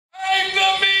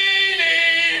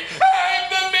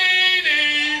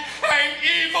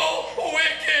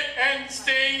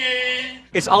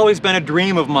It's always been a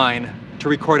dream of mine to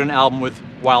record an album with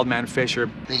Wildman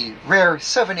Fischer. The rare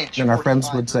 7-inch. And our friends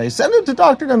would say, send it to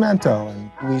Dr. Demento.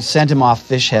 And we sent him off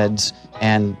fish heads,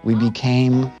 and we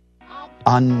became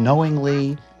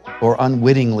unknowingly or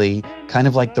unwittingly kind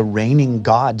of like the reigning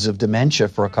gods of dementia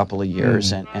for a couple of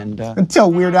years.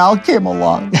 Until Weird Al came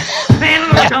along. And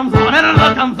look comes on, and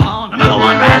look comes on, another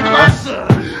one rides the bus.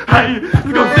 Hey,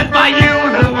 go sit by you,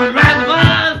 another one rides the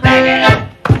bus. Bang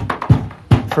it.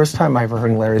 First time I ever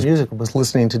heard Larry's music was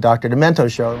listening to Dr.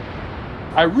 Demento's show.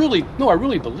 I really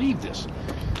believe this.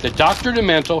 That Dr.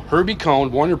 Demento, Herbie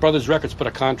Cohn, Warner Brothers Records put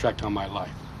a contract on my life.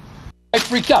 I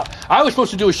freaked out. I was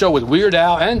supposed to do a show with Weird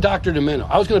Al and Dr. Demento.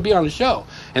 I was going to be on the show,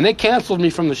 and they canceled me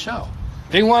from the show.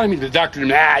 They wanted me to, Dr.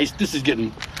 Demento, this is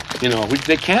getting,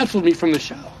 they canceled me from the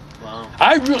show. Wow.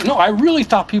 I really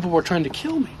thought people were trying to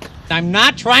kill me. I'm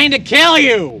not trying to kill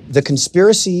you! The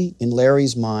conspiracy in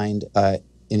Larry's mind,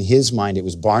 in his mind, it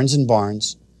was Barnes &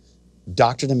 Barnes,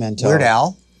 Dr.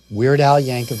 Demento, Weird Al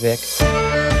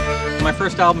Yankovic. My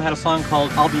first album had a song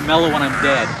called I'll Be Mellow When I'm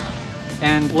Dead.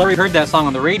 And Larry heard that song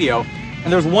on the radio,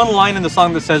 and there's one line in the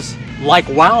song that says, like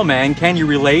wow man, can you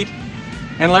relate?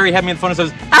 And Larry had me on the phone and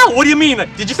says, ow, what do you mean?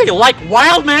 Did you say like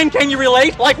wild man, can you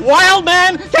relate? Like wild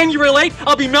man, can you relate?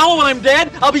 I'll be mellow when I'm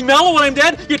dead. I'll be mellow when I'm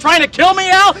dead. You're trying to kill me,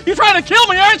 Al? You're trying to kill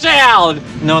me, aren't you, Al?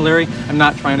 No, Larry, I'm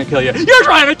not trying to kill you. You're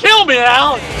trying to kill me,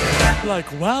 Al!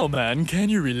 Like wow man, can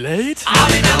you relate?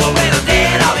 I'll be mellow when I'm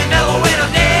dead. I'll be mellow when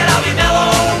I'm dead. I'll be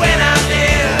mellow when I'm dead.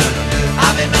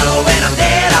 I'll be mellow when I'm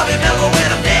dead. I'll be mellow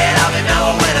when I'm dead. I'll be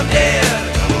mellow when I'm dead.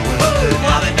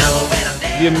 I'll be mellow when I'm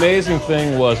dead. The amazing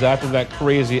thing was, after that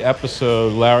crazy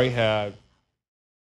episode Larry had